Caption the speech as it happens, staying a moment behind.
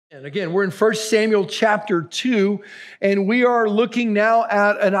And again, we're in 1 Samuel chapter 2, and we are looking now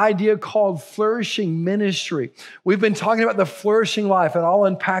at an idea called flourishing ministry. We've been talking about the flourishing life, and I'll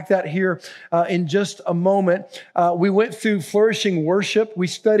unpack that here in just a moment. We went through flourishing worship. We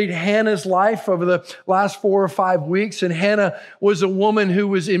studied Hannah's life over the last 4 or 5 weeks, and Hannah was a woman who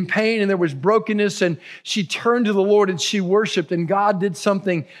was in pain, and there was brokenness, and she turned to the Lord, and she worshiped, and God did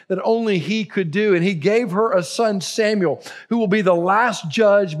something that only He could do, and He gave her a son, Samuel, who will be the last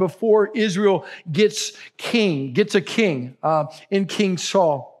judge before Israel gets a king in King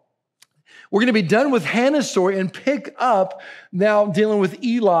Saul. We're going to be done with Hannah's story and pick up now dealing with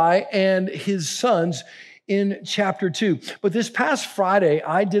Eli and his sons in chapter 2. But this past Friday,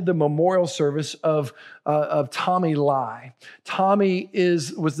 I did the memorial service of Tommy Lai. Tommy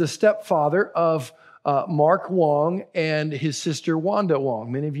was the stepfather of Mark Wong and his sister Wanda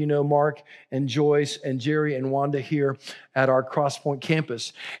Wong. Many of you know Mark and Joyce and Jerry and Wanda here at our Cross Point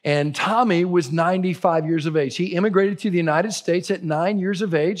campus. And Tommy was 95 years of age. He immigrated to the United States at 9 years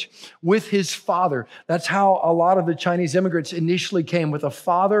of age with his father. That's how a lot of the Chinese immigrants initially came, with a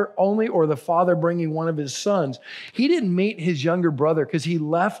father only, or the father bringing one of his sons. He didn't meet his younger brother because he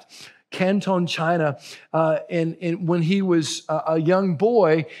left Canton, China, and when he was a young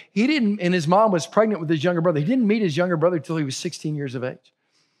boy, and his mom was pregnant with his younger brother. He didn't meet his younger brother until he was 16 years of age.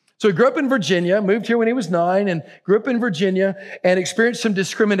 So he grew up in Virginia, moved here when he was 9, and grew up in Virginia and experienced some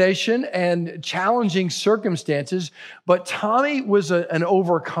discrimination and challenging circumstances. But Tommy was an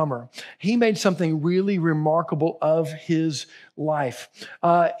overcomer. He made something really remarkable of his life.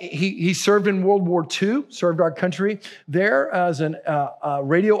 He served in World War II, served our country there as a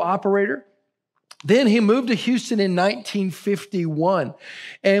radio operator. Then he moved to Houston in 1951.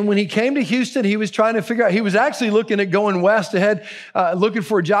 And when he came to Houston, he was trying to figure out, he was actually looking at going west ahead, looking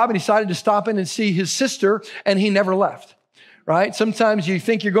for a job, and he decided to stop in and see his sister, and he never left. Right? Sometimes you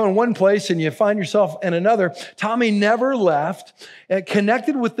think you're going one place and you find yourself in another. Tommy never left,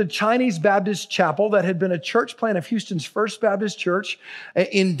 connected with the Chinese Baptist Chapel that had been a church plant of Houston's First Baptist Church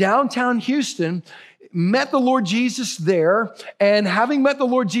in downtown Houston, met the Lord Jesus there, and having met the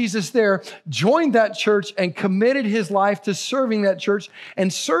Lord Jesus there, joined that church and committed his life to serving that church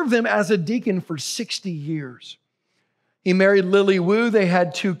and served them as a deacon for 60 years. He married Lily Wu. They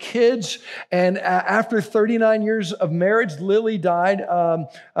had 2 kids. And after 39 years of marriage, Lily died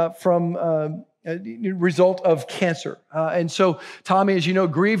from a result of cancer. And so Tommy, as you know,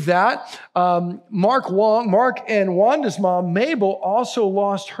 grieved that. Mark and Wanda's mom, Mabel, also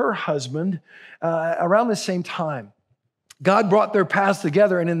lost her husband around the same time. God brought their paths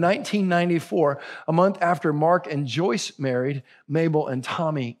together, and in 1994, a month after Mark and Joyce married, Mabel and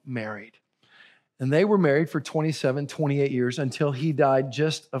Tommy married. And they were married for 27, 28 years until he died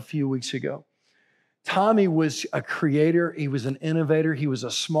just a few weeks ago. Tommy was a creator. He was an innovator. He was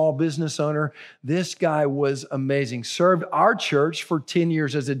a small business owner. This guy was amazing. Served our church for 10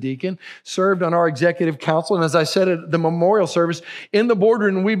 years as a deacon, served on our executive council. And as I said at the memorial service, in the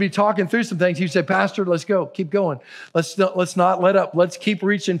boardroom, we'd be talking through some things. He'd say, "Pastor, let's go. Keep going. Let's not let up. Let's keep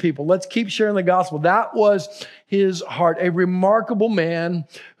reaching people. Let's keep sharing the gospel." That was his heart. A remarkable man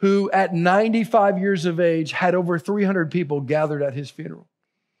who at 95 years of age had over 300 people gathered at his funeral.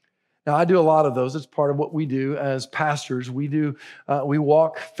 Now, I do a lot of those. It's part of what we do as pastors. We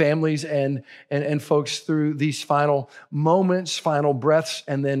walk families and folks through these final moments, final breaths,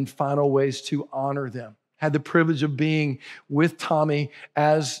 and then final ways to honor them. Had the privilege of being with Tommy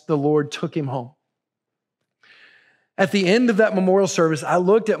as the Lord took him home. At the end of that memorial service, I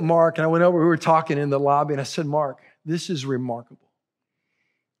looked at Mark, and we were talking in the lobby, and I said, "Mark, this is remarkable."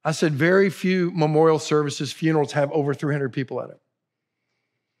 I said, very few memorial services, funerals have over 300 people at it.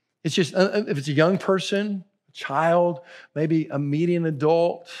 It's just, if it's a young person, a child, maybe a median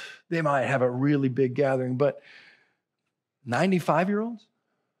adult, they might have a really big gathering, but 95-year-olds?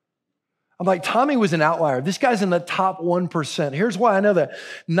 I'm like, Tommy was an outlier. This guy's in the top 1%. Here's why I know that.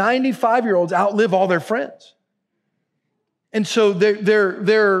 95-year-olds outlive all their friends. And so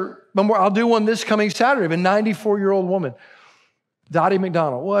I'll do one this coming Saturday of a 94-year-old woman, Dottie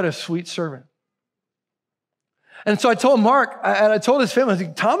McDonald. What a sweet servant. And so I told Mark, and I told his family, I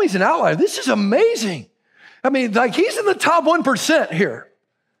said, "Tommy's an outlier. This is amazing. I mean, like, he's in the top 1% here."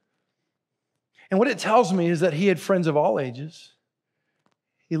 And what it tells me is that he had friends of all ages.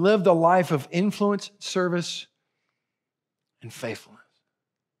 He lived a life of influence, service, and faithfulness.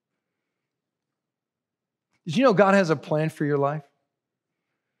 Did you know God has a plan for your life?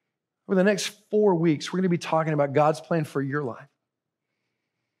 Over the next 4 weeks, we're going to be talking about God's plan for your life.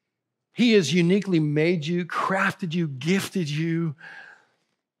 He has uniquely made you, crafted you, gifted you.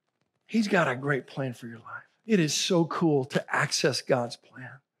 He's got a great plan for your life. It is so cool to access God's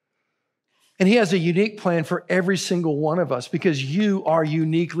plan. And he has a unique plan for every single one of us because you are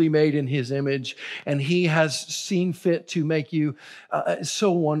uniquely made in his image, and he has seen fit to make you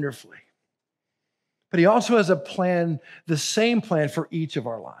so wonderfully. But he also has a plan, the same plan for each of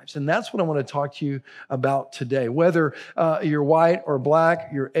our lives. And that's what I want to talk to you about today. Whether you're white or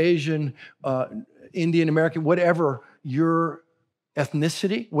black, you're Asian, Indian American, whatever your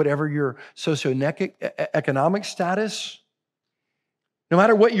ethnicity, whatever your socioeconomic status, no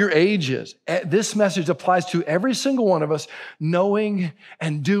matter what your age is, this message applies to every single one of us, knowing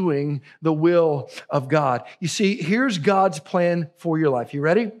and doing the will of God. You see, here's God's plan for your life. You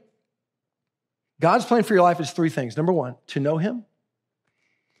ready? God's plan for your life is three things. Number one, to know him,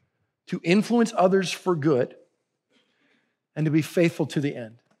 to influence others for good, and to be faithful to the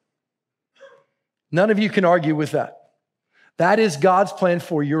end. None of you can argue with that. That is God's plan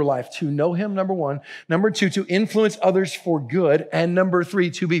for your life, to know him, number one. Number two, to influence others for good. And number three,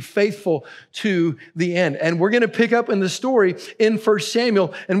 to be faithful to the end. And we're going to pick up in the story in 1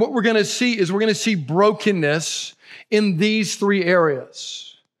 Samuel. And what we're going to see is we're going to see brokenness in these three areas.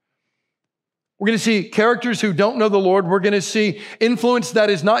 We're going to see characters who don't know the Lord. We're going to see influence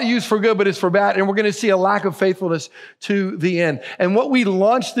that is not used for good, but is for bad. And we're going to see a lack of faithfulness to the end. And what we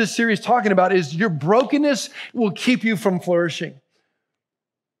launched this series talking about is your brokenness will keep you from flourishing.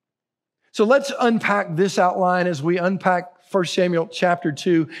 So let's unpack this outline as we unpack 1 Samuel chapter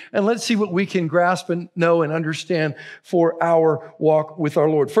 2, and let's see what we can grasp and know and understand for our walk with our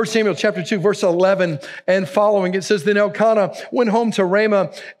Lord. 1 Samuel chapter 2, verse 11 and following, it says, Then Elkanah went home to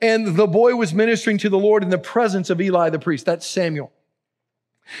Ramah, and the boy was ministering to the Lord in the presence of Eli the priest. That's Samuel.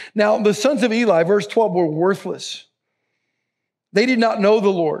 Now, the sons of Eli, verse 12, were worthless. They did not know the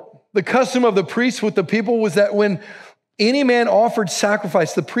Lord. The custom of the priests with the people was that when any man offered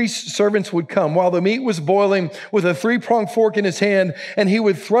sacrifice, the priest's servants would come while the meat was boiling with a three-pronged fork in his hand, and he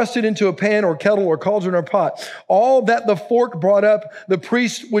would thrust it into a pan or kettle or cauldron or pot. All that the fork brought up, the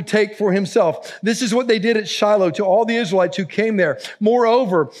priest would take for himself. This is what they did at Shiloh to all the Israelites who came there.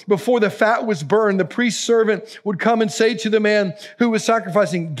 Moreover, before the fat was burned, the priest's servant would come and say to the man who was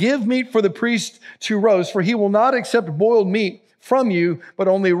sacrificing, Give meat for the priest to roast, for he will not accept boiled meat from you, but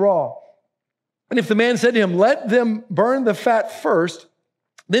only raw. And if the man said to him, Let them burn the fat first,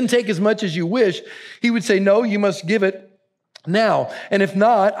 then take as much as you wish, he would say, No, you must give it now. And if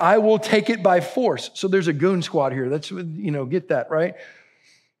not, I will take it by force. So there's a goon squad here. That's, get that, right?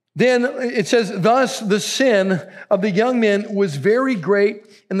 Then it says, Thus the sin of the young men was very great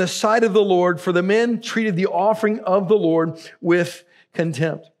in the sight of the Lord, for the men treated the offering of the Lord with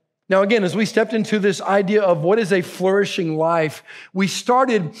contempt. Now, again, as we stepped into this idea of what is a flourishing life, we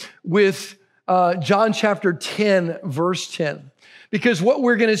started with John chapter 10, verse 10. Because what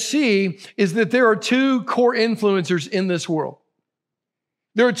we're going to see is that there are two core influencers in this world.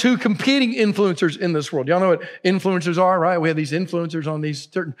 There are two competing influencers in this world. Y'all know what influencers are, right? We have these influencers on these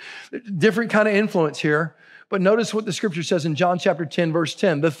certain different kind of influence here. But notice what the scripture says in John chapter 10, verse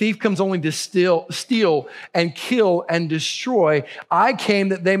 10. The thief comes only to steal and kill and destroy. I came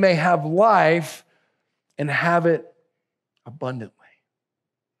that they may have life and have it abundantly.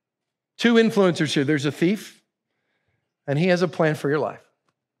 Two influencers here. There's a thief, and he has a plan for your life.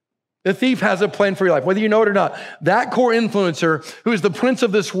 The thief has a plan for your life, whether you know it or not. That core influencer, who is the prince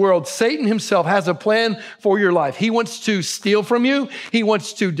of this world, Satan himself, has a plan for your life. He wants to steal from you. He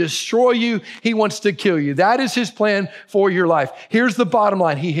wants to destroy you. He wants to kill you. That is his plan for your life. Here's the bottom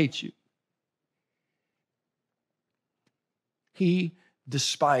line. He hates you. He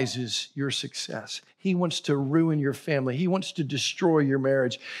despises your success. He wants to ruin your family. He wants to destroy your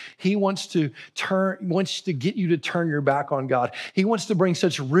marriage. He wants to get you to turn your back on God. He wants to bring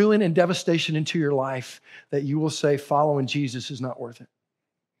such ruin and devastation into your life that you will say following Jesus is not worth it.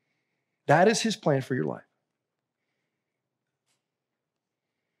 That is his plan for your life.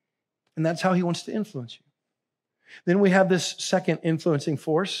 And that's how he wants to influence you. Then we have this second influencing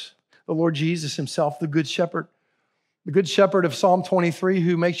force, the Lord Jesus himself, the Good Shepherd. The good shepherd of Psalm 23,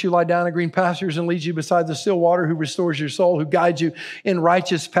 who makes you lie down in green pastures and leads you beside the still water, who restores your soul, who guides you in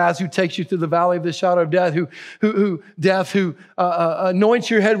righteous paths, who takes you through the valley of the shadow of death, who anoints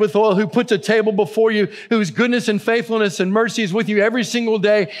your head with oil, who puts a table before you, whose goodness and faithfulness and mercy is with you every single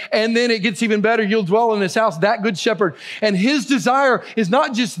day. And then it gets even better. You'll dwell in his house, that good shepherd. And his desire is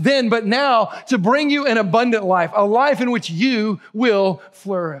not just then, but now to bring you an abundant life, a life in which you will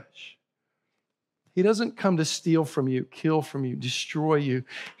flourish. He doesn't come to steal from you, kill from you, destroy you.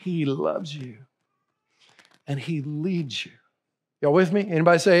 He loves you, and he leads you. Y'all with me?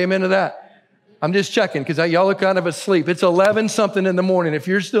 Anybody say amen to that? I'm just checking because y'all look kind of asleep. It's 11 something in the morning. If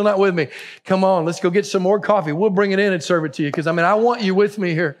you're still not with me, come on, let's go get some more coffee. We'll bring it in and serve it to you because, I want you with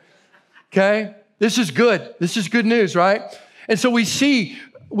me here. Okay? This is good. This is good news, right? And so we see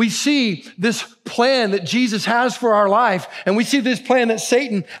this plan that Jesus has for our life, and we see this plan that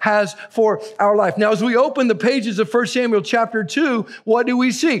Satan has for our life. Now, as we open the pages of 1 Samuel chapter 2, what do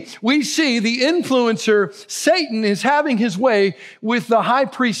we see? We see the influencer, Satan, is having his way with the high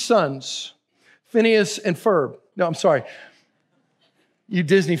priest's sons, Phineas and Ferb. No, I'm sorry. You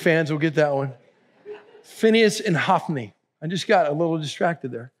Disney fans will get that one. Phineas and Hophni. I just got a little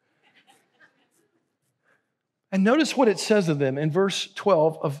distracted there. And notice what it says of them in verse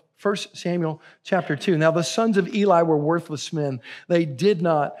 12 of 1 Samuel chapter 2. Now the sons of Eli were worthless men. They did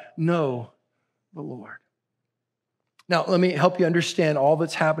not know the Lord. Now, let me help you understand all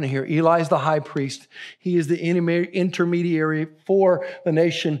that's happening here. Eli is the high priest. He is the intermediary for the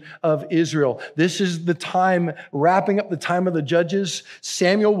nation of Israel. This is the time, wrapping up the time of the judges.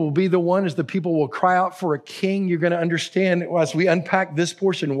 Samuel will be the one as the people will cry out for a king. You're going to understand as we unpack this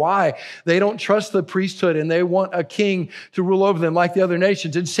portion why they don't trust the priesthood and they want a king to rule over them like the other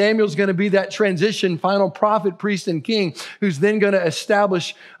nations. And Samuel's going to be that transition, final prophet, priest, and king who's then going to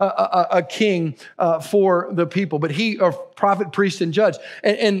establish a king for the people. But he, or prophet, priest, and judge.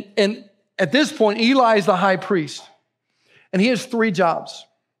 And at this point, Eli is the high priest. And he has 3 jobs.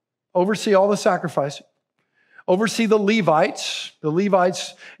 Oversee all the sacrifice. Oversee the Levites. The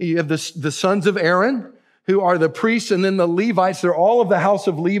Levites, you have the sons of Aaron, who are the priests, and then the Levites, they're all of the house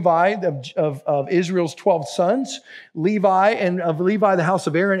of Levi, of Israel's 12 sons. Levi, and of Levi, the house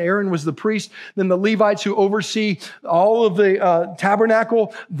of Aaron. Aaron was the priest. Then the Levites who oversee all of the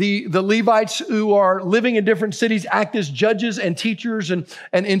tabernacle. The Levites who are living in different cities act as judges and teachers and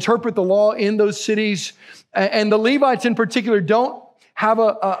interpret the law in those cities. And the Levites in particular don't have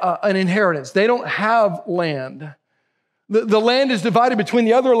an inheritance. They don't have land. The land is divided between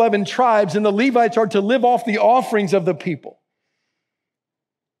the other 11 tribes, and the Levites are to live off the offerings of the people.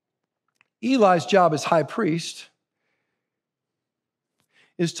 Eli's job as high priest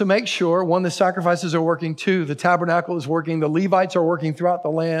is to make sure, 1, the sacrifices are working, 2, the tabernacle is working, the Levites are working throughout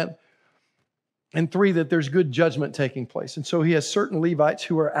the land, and 3, that there's good judgment taking place. And so he has certain Levites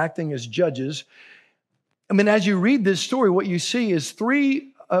who are acting as judges. I mean, as you read this story, what you see is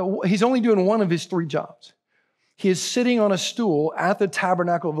he's only doing one of his 3 jobs. He is sitting on a stool at the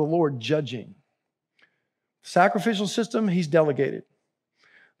tabernacle of the Lord judging. Sacrificial system, he's delegated.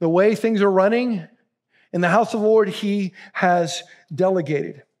 The way things are running in the house of the Lord, he has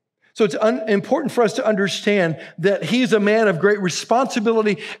delegated. So it's important for us to understand that he's a man of great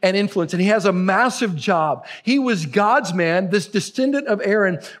responsibility and influence, and he has a massive job. He was God's man, this descendant of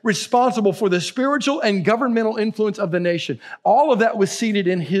Aaron, responsible for the spiritual and governmental influence of the nation. All of that was seated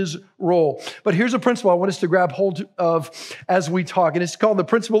in his role. But here's a principle I want us to grab hold of as we talk, and it's called the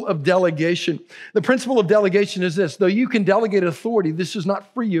principle of delegation. The principle of delegation is this: though you can delegate authority, this does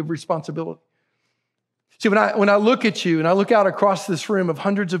not free you of responsibility. See, when I look at you and I look out across this room of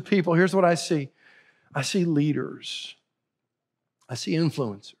hundreds of people, here's what I see. I see leaders. I see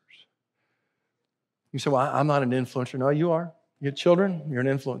influencers. You say, well, I'm not an influencer. No, you are. You have children, you're an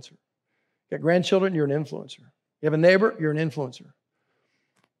influencer. You got grandchildren, you're an influencer. You have a neighbor, you're an influencer.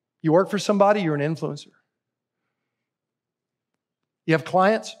 You work for somebody, you're an influencer. You have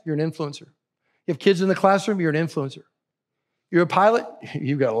clients, you're an influencer. You have kids in the classroom, you're an influencer. You're a pilot,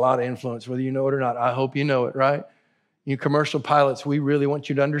 you've got a lot of influence, whether you know it or not. I hope you know it, right? You commercial pilots, we really want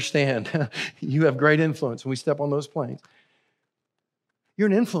you to understand you have great influence when we step on those planes. You're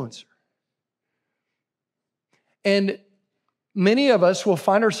an influencer. And many of us will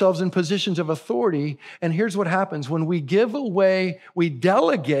find ourselves in positions of authority, and here's what happens. When we give away, we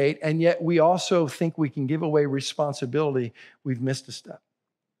delegate, and yet we also think we can give away responsibility, we've missed a step.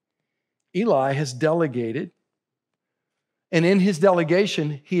 Eli has delegated. And in his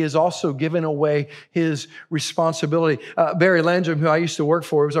delegation, he has also given away his responsibility. Barry Landrum, who I used to work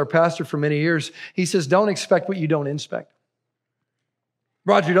for, was our pastor for many years. He says, don't expect what you don't inspect.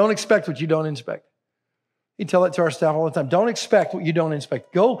 Roger, don't expect what you don't inspect. He tell it to our staff all the time. Don't expect what you don't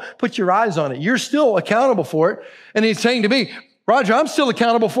inspect. Go put your eyes on it. You're still accountable for it. And he's saying to me, Roger, I'm still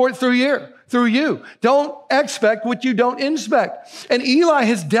accountable for it through you. Don't expect what you don't inspect. And Eli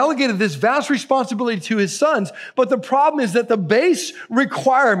has delegated this vast responsibility to his sons, but the problem is that the base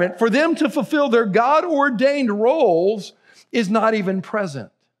requirement for them to fulfill their God-ordained roles is not even present.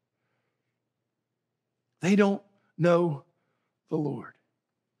 They don't know the Lord.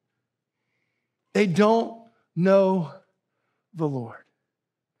 They don't know the Lord.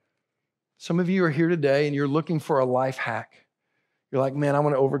 Some of you are here today and you're looking for a life hack. You're like, man, I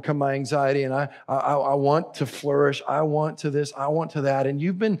want to overcome my anxiety, and I want to flourish. I want to this. I want to that. And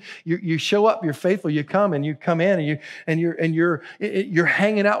you show up. You're faithful. You come in, and you're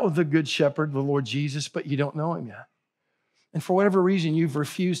hanging out with the Good Shepherd, the Lord Jesus, but you don't know him yet. And for whatever reason, you've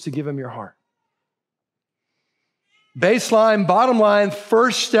refused to give him your heart. Baseline, bottom line,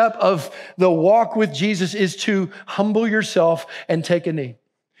 first step of the walk with Jesus is to humble yourself and take a knee,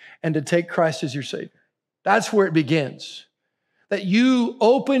 and to take Christ as your Savior. That's where it begins. That you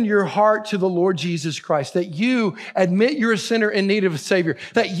open your heart to the Lord Jesus Christ, that you admit you're a sinner in need of a Savior,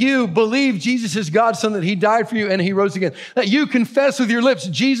 that you believe Jesus is God's Son, that he died for you and he rose again, that you confess with your lips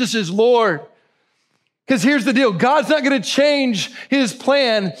Jesus is Lord. Because here's the deal, God's not going to change his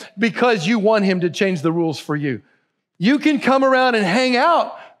plan because you want him to change the rules for you. You can come around and hang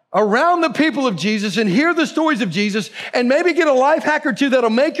out around the people of Jesus and hear the stories of Jesus and maybe get a life hack or two that'll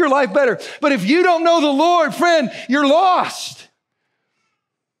make your life better. But if you don't know the Lord, friend, you're lost.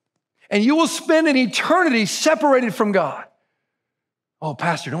 And you will spend an eternity separated from God. Oh,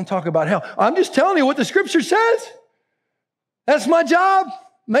 pastor, don't talk about hell. I'm just telling you what the scripture says. That's my job.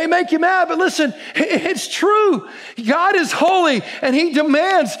 May make you mad, but listen, it's true. God is holy, and he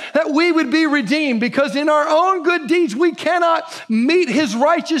demands that we would be redeemed, because in our own good deeds, we cannot meet his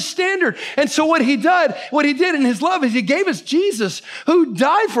righteous standard. And so what he did in his love is he gave us Jesus, who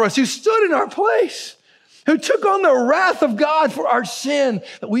died for us, who stood in our place, who took on the wrath of God for our sin,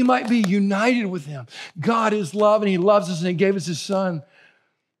 that we might be united with him. God is love, and he loves us, and he gave us his Son.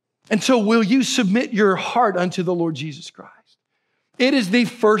 And so will you submit your heart unto the Lord Jesus Christ? It is the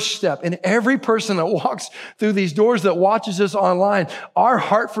first step. And every person that walks through these doors, that watches us online, our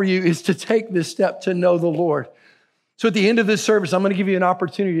heart for you is to take this step to know the Lord. So at the end of this service, I'm going to give you an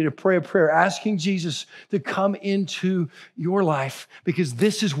opportunity to pray a prayer, asking Jesus to come into your life, because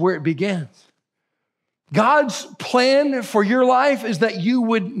this is where it begins. God's plan for your life is that you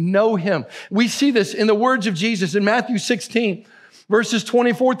would know him. We see this in the words of Jesus in Matthew 16, verses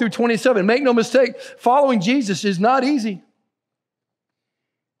 24 through 27. Make no mistake, following Jesus is not easy.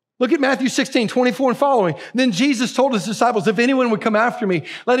 Look at Matthew 16, 24 and following. Then Jesus told his disciples, if anyone would come after me,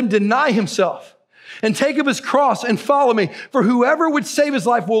 let him deny himself and take up his cross and follow me. For whoever would save his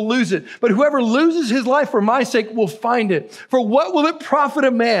life will lose it, but whoever loses his life for my sake will find it. For what will it profit a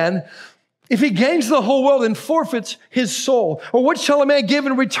man if he gains the whole world and forfeits his soul? Or what shall a man give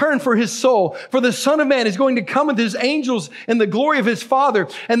in return for his soul? For the Son of Man is going to come with his angels in the glory of his Father,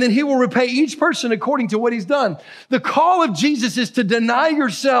 and then he will repay each person according to what he's done. The call of Jesus is to deny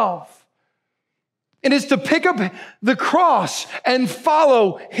yourself. It is to pick up the cross and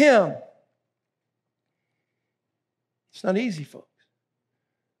follow him. It's not easy, folks.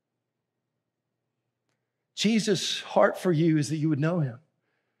 Jesus' heart for you is that you would know him.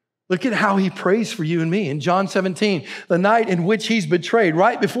 Look at how he prays for you and me in John 17, the night in which he's betrayed,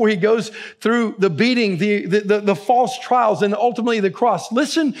 right before he goes through the beating, the false trials, and ultimately the cross.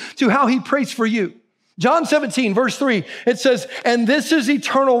 Listen to how he prays for you. John 17, verse 3, it says, and this is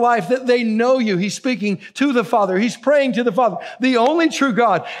eternal life, that they know you. He's speaking to the Father. He's praying to the Father, the only true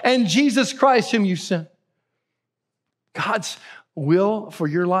God, and Jesus Christ whom you sent. God's will for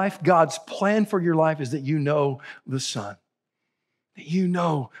your life, God's plan for your life is that you know the Son. That you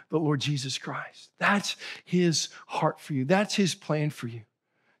know the Lord Jesus Christ. That's his heart for you. That's his plan for you.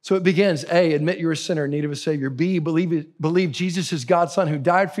 So it begins, A, admit you're a sinner in need of a Savior. B, believe Jesus is God's Son who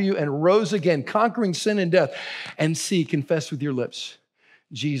died for you and rose again, conquering sin and death. And C, confess with your lips,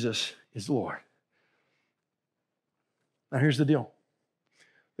 Jesus is Lord. Now here's the deal.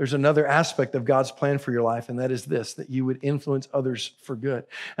 There's another aspect of God's plan for your life, and that is this, that you would influence others for good.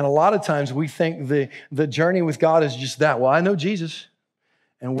 And a lot of times we think the journey with God is just that. Well, I know Jesus,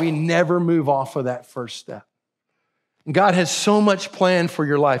 and we never move off of that first step. God has so much planned for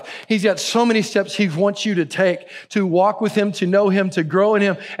your life. He's got so many steps he wants you to take to walk with him, to know him, to grow in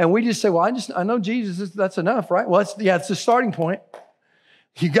him. And we just say, well, I know Jesus, that's enough, right? Well, it's the starting point.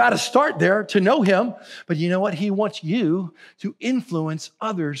 You got to start there to know him. But you know what? He wants you to influence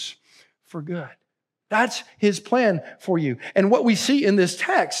others for good. That's his plan for you. And what we see in this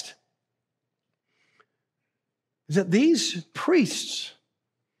text is that these priests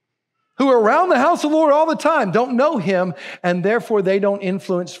who are around the house of the Lord all the time don't know him, and therefore they don't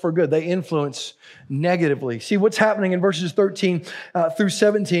influence for good. They influence negatively. See what's happening in verses 13 through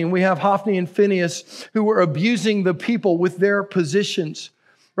 17. We have Hophni and Phinehas who were abusing the people with their positions.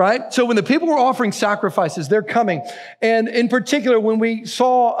 Right? So when the people were offering sacrifices, they're coming. And in particular, when we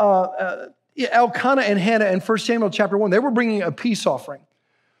saw Elkanah and Hannah in 1 Samuel chapter 1, they were bringing a peace offering.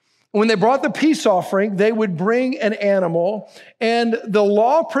 When they brought the peace offering, they would bring an animal, and the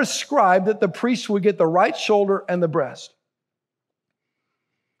law prescribed that the priest would get the right shoulder and the breast.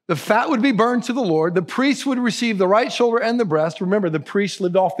 The fat would be burned to the Lord. The priest would receive the right shoulder and the breast. Remember, the priest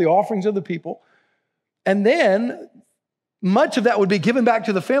lived off the offerings of the people. And then much of that would be given back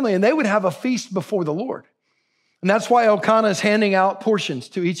to the family, and they would have a feast before the Lord. And that's why Elkanah is handing out portions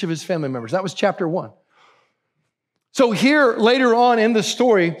to each of his family members. That was chapter 1. So here, later on in the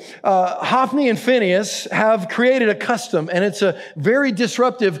story, Hophni and Phinehas have created a custom, and it's a very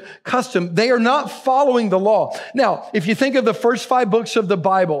disruptive custom. They are not following the law. Now, if you think of the first 5 books of the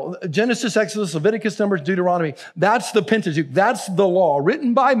Bible, Genesis, Exodus, Leviticus, Numbers, Deuteronomy, that's the Pentateuch. That's the law,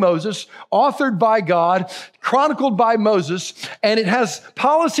 written by Moses, authored by God, chronicled by Moses, and it has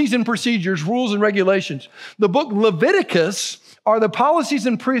policies and procedures, rules and regulations. The book Leviticus are the policies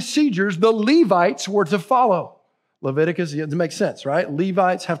and procedures the Levites were to follow. Leviticus, it makes sense, right?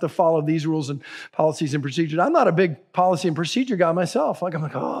 Levites have to follow these rules and policies and procedures. I'm not a big policy and procedure guy myself. I'm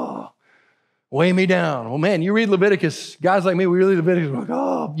like, oh, weigh me down. Well, man, you read Leviticus, guys like me, we read Leviticus, we're like,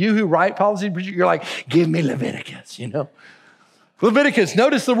 oh, you who write policy and procedure, you're like, give me Leviticus, Leviticus,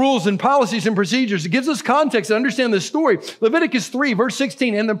 notice the rules and policies and procedures. It gives us context to understand the story. Leviticus 3, verse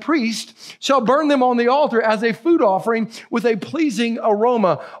 16, and the priest shall burn them on the altar as a food offering with a pleasing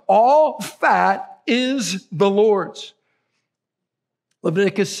aroma. All fat is the Lord's.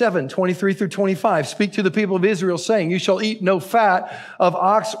 Leviticus 7, 23 through 25. Speak to the people of Israel, saying, you shall eat no fat of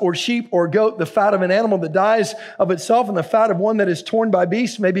ox or sheep or goat. The fat of an animal that dies of itself and the fat of one that is torn by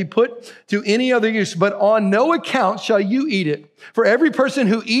beasts may be put to any other use, but on no account shall you eat it. For every person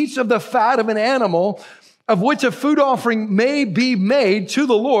who eats of the fat of an animal, of which a food offering may be made to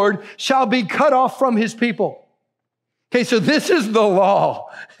the Lord, shall be cut off from his people. Okay, so this is the law,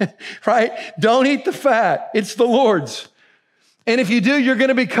 right? Don't eat the fat. It's the Lord's. And if you do, you're going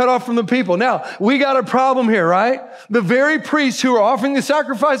to be cut off from the people. Now, we got a problem here, right? The very priests who are offering the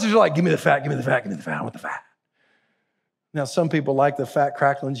sacrifices are like, give me the fat, give me the fat, give me the fat, I want the fat. Now, some people like the fat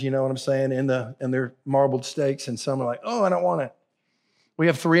cracklings, you know what I'm saying, in their marbled steaks, and some are like, oh, I don't want it. We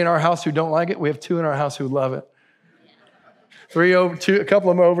have 3 in our house who don't like it. We have 2 in our house who love it. 3 over 2, a couple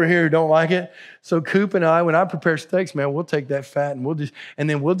of them over here who don't like it. So Coop and I, when I prepare steaks, man, we'll take that fat and we'll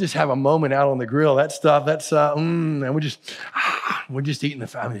just have a moment out on the grill. that stuff, and we're just eating the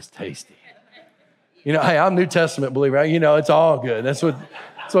fat. I mean, it's tasty. Hey, I'm New Testament believer. Right? It's all good.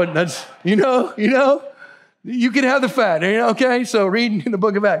 You can have the fat. Okay. So reading in the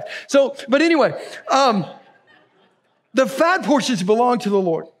book of Acts. But anyway, the fat portions belong to the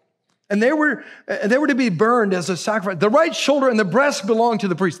Lord. And they were to be burned as a sacrifice. The right shoulder and the breast belonged to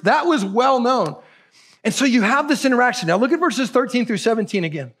the priest. That was well known. And so you have this interaction. Now look at verses 13 through 17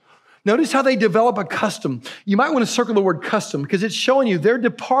 again. Notice how they develop a custom. You might want to circle the word custom because it's showing you they're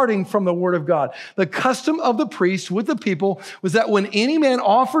departing from the word of God. The custom of the priest with the people was that when any man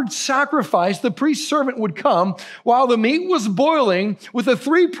offered sacrifice, the priest's servant would come while the meat was boiling with a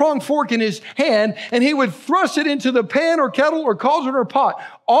 3-pronged fork in his hand, and he would thrust it into the pan or kettle or cauldron or pot.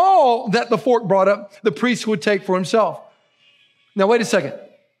 All that the fork brought up, the priest would take for himself. Now, wait a second.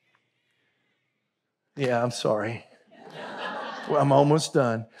 Yeah, I'm sorry. Well, I'm almost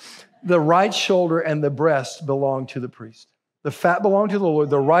done. The right shoulder and the breast belong to the priest. The fat belonged to the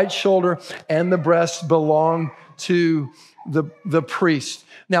Lord. The right shoulder and the breast belong to the priest.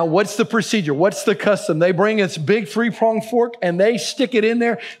 Now, what's the procedure? What's the custom? They bring this big 3-pronged fork and they stick it in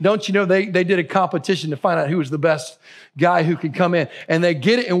there. Don't you know they did a competition to find out who was the best guy who could come in. And they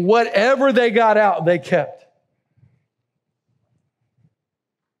get it, and whatever they got out, they kept.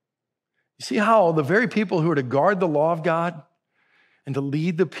 You see how the very people who are to guard the law of God and to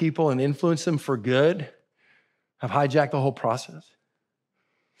lead the people and influence them for good have hijacked the whole process?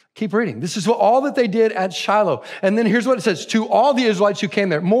 Keep reading. This is all that they did at Shiloh. And then here's what it says. To all the Israelites who came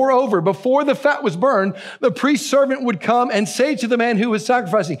there. Moreover, before the fat was burned, the priest's servant would come and say to the man who was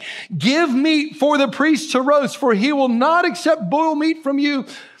sacrificing, give meat for the priest to roast, for he will not accept boiled meat from you,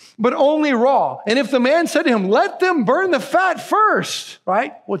 but only raw. And if the man said to him, let them burn the fat first,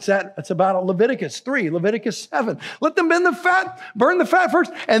 right? What's that? That's about Leviticus 3, Leviticus 7. Let them burn the fat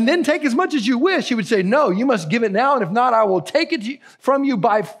first, and then take as much as you wish. He would say, no, you must give it now, and if not, I will take it from you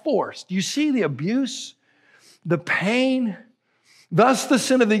by force. Do you see the abuse, the pain? Thus the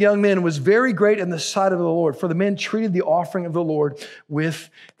sin of the young men was very great in the sight of the Lord, for the men treated the offering of the Lord with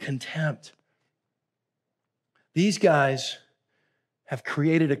contempt. These guys have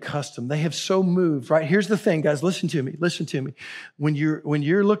created a custom. They have so moved, right? Here's the thing, guys, listen to me. When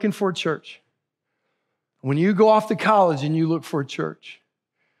you're looking for a church, when you go off to college and you look for a church,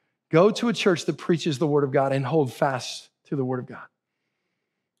 go to a church that preaches the word of God and hold fast to the word of God.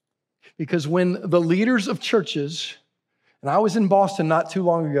 Because when the leaders of churches And I was in Boston not too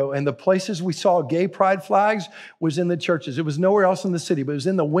long ago, and the places we saw gay pride flags was in the churches. It was nowhere else in the city, but it was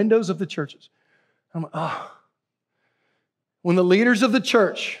in the windows of the churches. I'm like, oh. When the leaders of the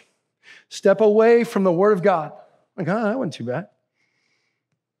church step away from the Word of God, I'm like, oh, that wasn't too bad.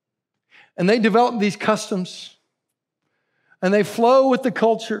 And they develop these customs, and they flow with the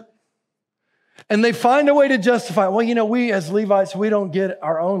culture, and they find a way to justify, well, we as Levites, we don't get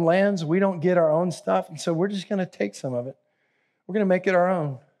our own lands, we don't get our own stuff, and so we're just going to take some of it. We're going to make it our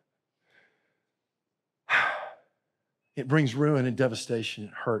own. It brings ruin and devastation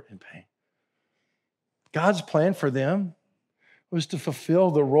and hurt and pain. God's plan for them was to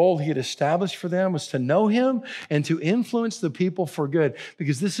fulfill the role he had established for them, was to know him and to influence the people for good,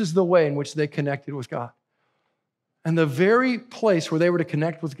 because this is the way in which they connected with God. And the very place where they were to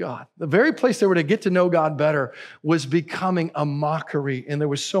connect with God, the very place they were to get to know God better, was becoming a mockery, and there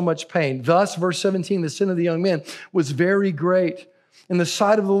was so much pain. Thus, verse 17, the sin of the young men was very great in the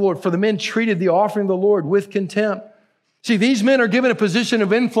sight of the Lord, for the men treated the offering of the Lord with contempt. See, these men are given a position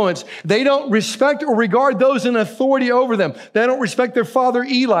of influence. They don't respect or regard those in authority over them. They don't respect their father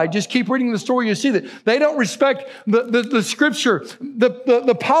Eli. Just keep reading the story, you see that. They don't respect the scripture,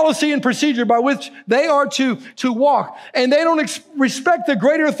 the policy and procedure by which they are to walk. And they don't respect the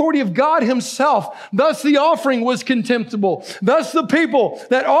greater authority of God himself. Thus, the offering was contemptible. Thus, the people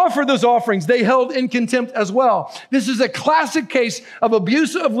that offered those offerings, they held in contempt as well. This is a classic case of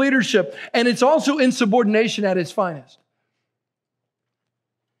abuse of leadership, and it's also insubordination at its finest.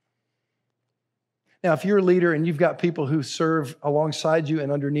 Now, if you're a leader and you've got people who serve alongside you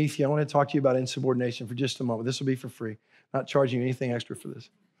and underneath you, I want to talk to you about insubordination for just a moment. This will be for free. I'm not charging you anything extra for this.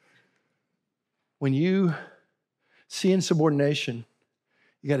 When you see insubordination,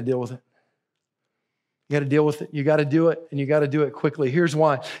 you got to deal with it. You got to deal with it. You got to do it, and you got to do it quickly. Here's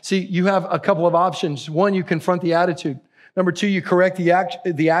why. See, you have a couple of options. One, you confront the attitude. Number two, you correct the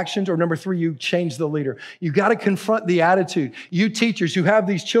actions. Or number three, you change the leader. You got to confront the attitude. You teachers who have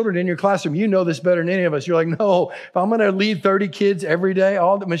these children in your classroom, you know this better than any of us. You're like, no, if I'm going to lead 30 kids every day,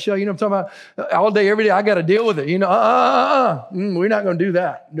 Michelle, you know what I'm talking about? All day, every day, I got to deal with it. We're not going to do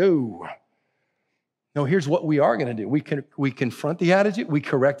that. No, here's what we are going to do. We confront the attitude. We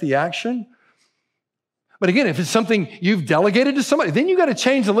correct the action. But again, if it's something you've delegated to somebody, then you got to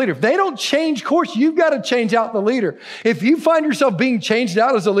change the leader. If they don't change course, you've got to change out the leader. If you find yourself being changed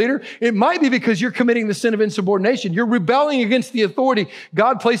out as a leader, it might be because you're committing the sin of insubordination. You're rebelling against the authority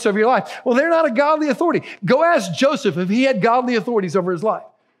God placed over your life. Well, they're not a godly authority. Go ask Joseph if he had godly authorities over his life.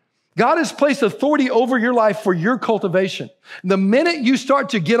 God has placed authority over your life for your cultivation. The minute you start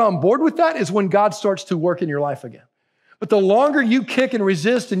to get on board with that is when God starts to work in your life again. But the longer you kick and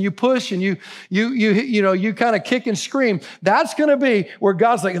resist and you push and you kind of kick and scream, that's going to be where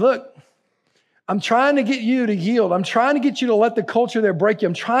God's like, look, I'm trying to get you to yield. I'm trying to get you to let the culture there break you.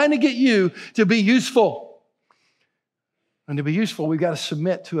 I'm trying to get you to be useful. And to be useful, we've got to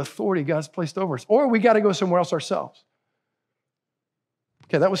submit to authority God's placed over us. Or we got to go somewhere else ourselves.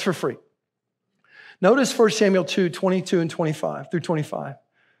 Okay, that was for free. Notice 1 Samuel 2, 22 and 25 through 25.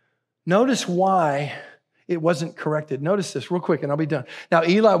 Notice why it wasn't corrected. Notice this real quick and I'll be done. Now,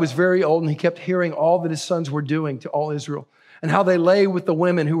 Eli was very old and he kept hearing all that his sons were doing to all Israel and how they lay with the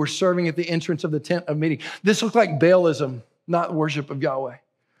women who were serving at the entrance of the tent of meeting. This looked like Baalism, not worship of Yahweh.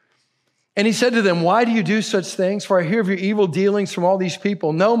 And he said to them, why do you do such things? For I hear of your evil dealings from all these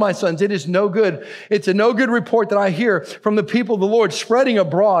people. No, my sons, it is no good. It's a no good report that I hear from the people of the Lord spreading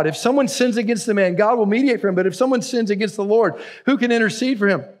abroad. If someone sins against the man, God will mediate for him. But if someone sins against the Lord, who can intercede for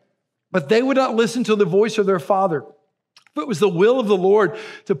him? But they would not listen to the voice of their father. It was the will of the Lord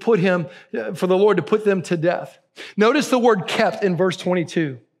for the Lord to put them to death. Notice the word kept in verse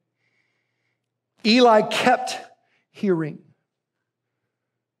 22. Eli kept hearing.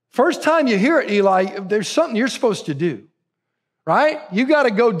 First time you hear it, Eli, there's something you're supposed to do, right? You got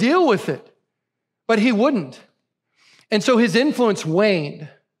to go deal with it. But he wouldn't. And so his influence waned.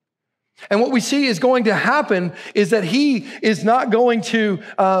 And what we see is going to happen is that he is not going to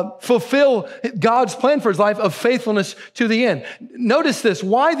fulfill God's plan for his life of faithfulness to the end. Notice this.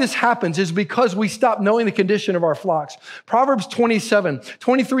 Why this happens is because we stop knowing the condition of our flocks. Proverbs 27,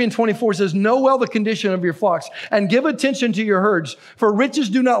 23 and 24 says, know well the condition of your flocks and give attention to your herds. For riches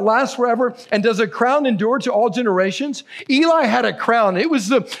do not last forever. And does a crown endure to all generations? Eli had a crown. It was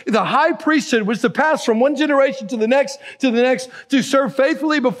the high priesthood was to pass from one generation to the next to serve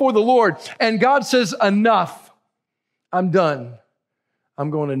faithfully before the Lord. And God says, enough. I'm done. I'm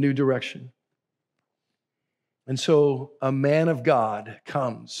going a new direction. And so a man of God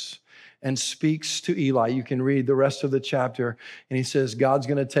comes and speaks to Eli. You can read the rest of the chapter. And he says, God's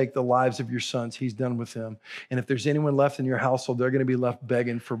going to take the lives of your sons. He's done with them. And if there's anyone left in your household, they're going to be left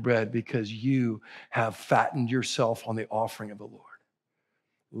begging for bread because you have fattened yourself on the offering of the Lord.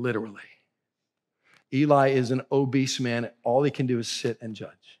 Literally. Eli is an obese man. All he can do is sit and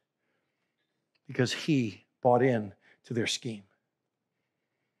judge because he bought in to their scheme.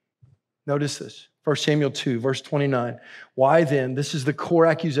 Notice this. 1 Samuel 2, verse 29. Why then, this is the core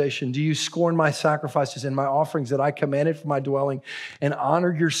accusation, do you scorn my sacrifices and my offerings that I commanded for my dwelling and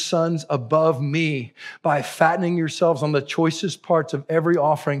honor your sons above me by fattening yourselves on the choicest parts of every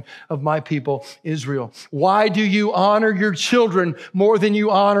offering of my people, Israel? Why do you honor your children more than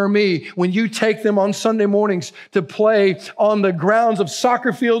you honor me when you take them on Sunday mornings to play on the grounds of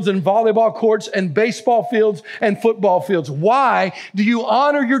soccer fields and volleyball courts and baseball fields and football fields? Why do you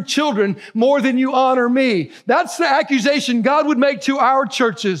honor your children more than you honor me? That's the accusation God would make to our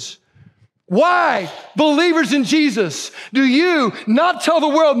churches. Why, believers in Jesus, do you not tell the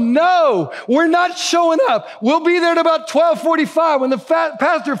world, no, we're not showing up. We'll be there at about 12:45 when the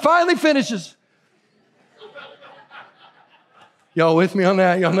pastor finally finishes. Y'all with me on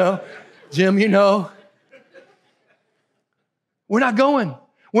that? Y'all know? Jim, you know. We're not going.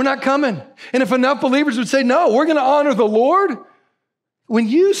 We're not coming. And if enough believers would say, no, we're going to honor the Lord. When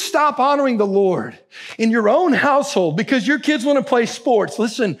you stop honoring the Lord in your own household because your kids want to play sports,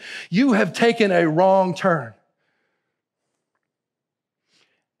 listen, you have taken a wrong turn.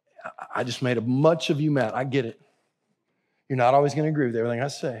 I just made a much of you mad. I get it. You're not always going to agree with everything I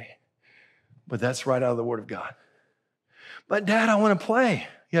say, but that's right out of the Word of God. But Dad, I want to play.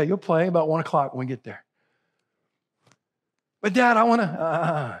 Yeah, you'll play about 1 o'clock when we get there. But Dad, I want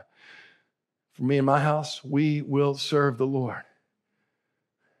to, for me and my house, we will serve the Lord.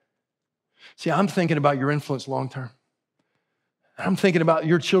 See, I'm thinking about your influence long-term. I'm thinking about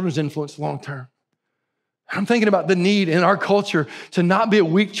your children's influence long-term. I'm thinking about the need in our culture to not be a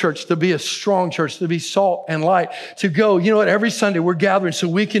weak church, to be a strong church, to be salt and light, to go, you know what, every Sunday we're gathering so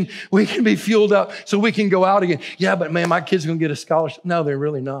we can be fueled up, so we can go out again. Yeah, but man, my kids are going to get a scholarship. No, they're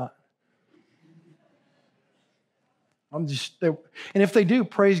really not. And if they do,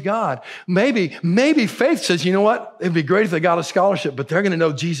 praise God. Maybe faith says, you know what, it'd be great if they got a scholarship, but they're going to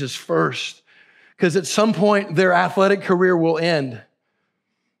know Jesus first. Because at some point, their athletic career will end.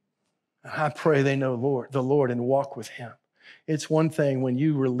 I pray they know the Lord and walk with Him. It's one thing when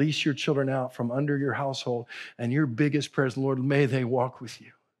you release your children out from under your household and your biggest prayer is, Lord, may they walk with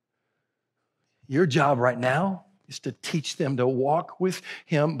you. Your job right now is to teach them to walk with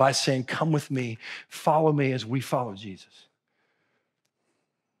Him by saying, come with me, follow me as we follow Jesus.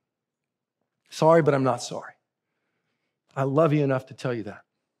 Sorry, but I'm not sorry. I love you enough to tell you that.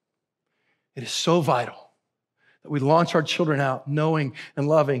 It is so vital that we launch our children out knowing and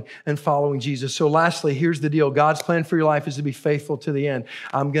loving and following Jesus. So lastly, here's the deal. God's plan for your life is to be faithful to the end.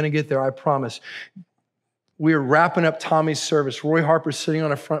 I'm going to get there, I promise. We're wrapping up Tommy's service. Roy Harper's sitting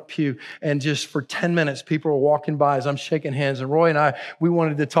on a front pew, and just for 10 minutes, people are walking by as I'm shaking hands. And Roy and I, we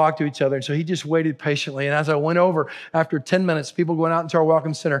wanted to talk to each other. And so he just waited patiently. And as I went over, after 10 minutes, people going out into our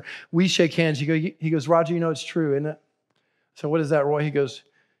welcome center, we shake hands. He goes, Roger, you know it's true, isn't it? So what is that, Roy? He goes,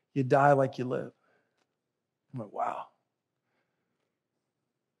 you die like you live. I'm like, wow.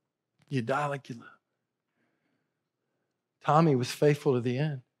 You die like you live. Tommy was faithful to the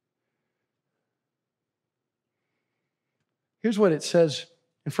end. Here's what it says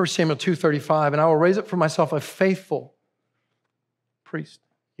in 1 Samuel 2:35, and I will raise up for myself a faithful priest.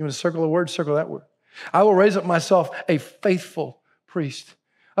 You want to circle a word? Circle that word. I will raise up myself a faithful priest.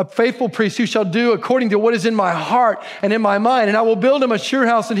 A faithful priest who shall do according to what is in my heart and in my mind. And I will build him a sure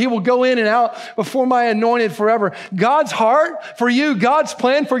house, and he will go in and out before my anointed forever. God's heart for you, God's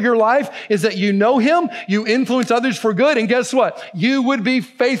plan for your life is that you know Him, you influence others for good, and guess what? You would be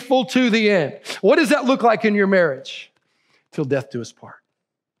faithful to the end. What does that look like in your marriage? Till death do us part.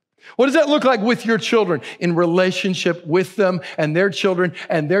 What does that look like with your children? In relationship with them and their children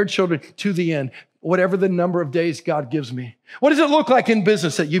to the end. Whatever the number of days God gives me. What does it look like in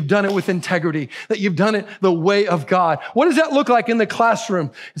business? That you've done it with integrity, that you've done it the way of God. What does that look like in the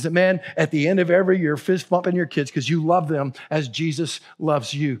classroom? Is that, man, at the end of every year, fist bumping your kids because you love them as Jesus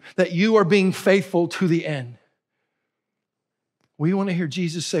loves you. That you are being faithful to the end. We want to hear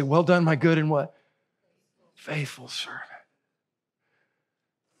Jesus say, well done, my good and what? Faithful servant.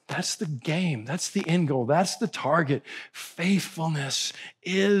 That's the game. That's the end goal. That's the target. Faithfulness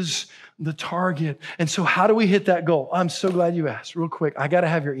is the target. And so how do we hit that goal? I'm so glad you asked. Real quick, I got to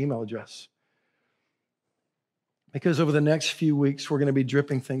have your email address. because over the next few weeks, we're going to be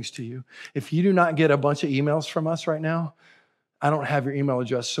dripping things to you. If you do not get a bunch of emails from us right now, I don't have your email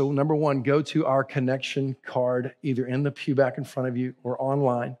address. So number one, go to our connection card, either in the pew back in front of you or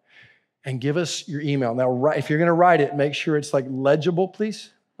online, and give us your email. Now, if you're going to write it, make sure it's like legible, please,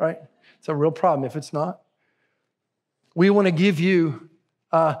 right? It's a real problem if it's not. We want to give you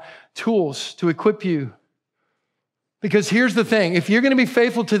tools to equip you. Because here's the thing, if you're going to be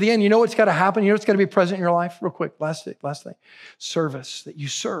faithful to the end, you know what's got to happen? You know what's got to be present in your life? Real quick, last thing. Service, that you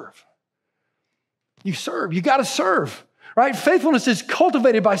serve. You serve, you got to serve. Right? Faithfulness is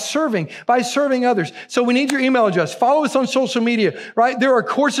cultivated by serving others. So we need your email address. Follow us on social media, right? There are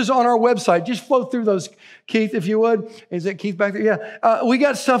courses on our website. Just flow through those, Keith, if you would. Is it Keith back there? Yeah. We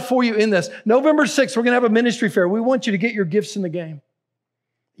got stuff for you in this. November 6th, we're going to have a ministry fair. We want you to get your gifts in the game.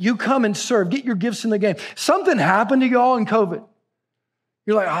 You come and serve. Get your gifts in the game. Something happened to y'all in COVID.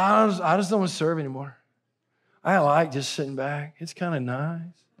 You're like, I just don't want to serve anymore. I like just sitting back. It's kind of nice.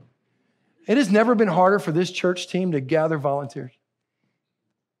 It has never been harder for this church team to gather volunteers.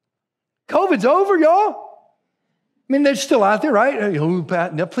 COVID's over, y'all. I mean, they're still out there, right? Oh,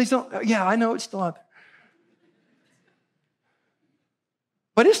 Pat, no, please don't. Yeah, I know it's still out there.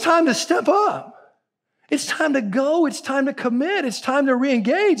 But it's time to step up. It's time to go. It's time to commit. It's time to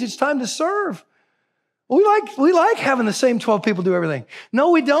re-engage. It's time to serve. We like having the same 12 people do everything.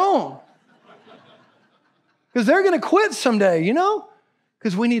 No, we don't. Because they're going to quit someday, you know?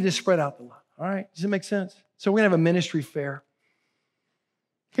 Because we need to spread out the love. All right? Does it make sense? So we're going to have a ministry fair.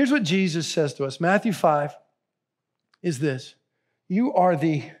 Here's what Jesus says to us. Matthew 5 is this. You are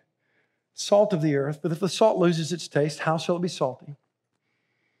the salt of the earth, but if the salt loses its taste, how shall it be salty?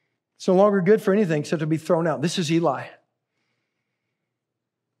 It's no longer good for anything except to be thrown out. This is Eli.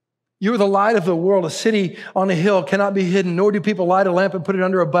 You are the light of the world. A city on a hill cannot be hidden, nor do people light a lamp and put it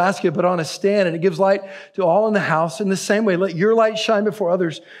under a basket, but on a stand, and it gives light to all in the house. In the same way, let your light shine before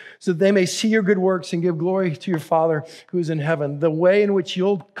others so that they may see your good works and give glory to your Father who is in heaven. The way in which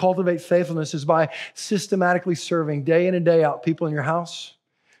you'll cultivate faithfulness is by systematically serving day in and day out people in your house,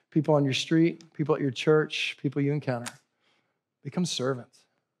 people on your street, people at your church, people you encounter. Become servants.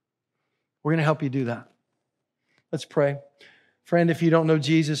 We're going to help you do that. Let's pray. Friend, if you don't know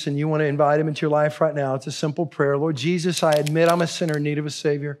Jesus and you want to invite him into your life right now, it's a simple prayer. Lord Jesus, I admit I'm a sinner in need of a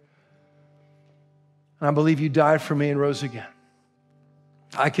Savior. And I believe you died for me and rose again.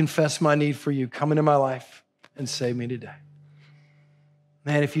 I confess my need for you. Come into my life and save me today.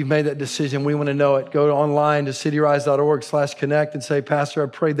 Man, if you've made that decision, we want to know it. Go online to cityrise.org/connect and say, Pastor, I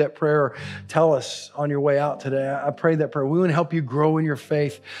prayed that prayer. Or tell us on your way out today. I prayed that prayer. We want to help you grow in your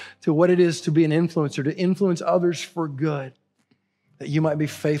faith to what it is to be an influencer, to influence others for good, that you might be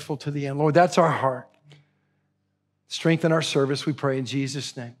faithful to the end. Lord, that's our heart. Strengthen our service, we pray in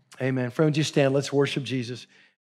Jesus' name. Amen. Friend, would you stand? Let's worship Jesus.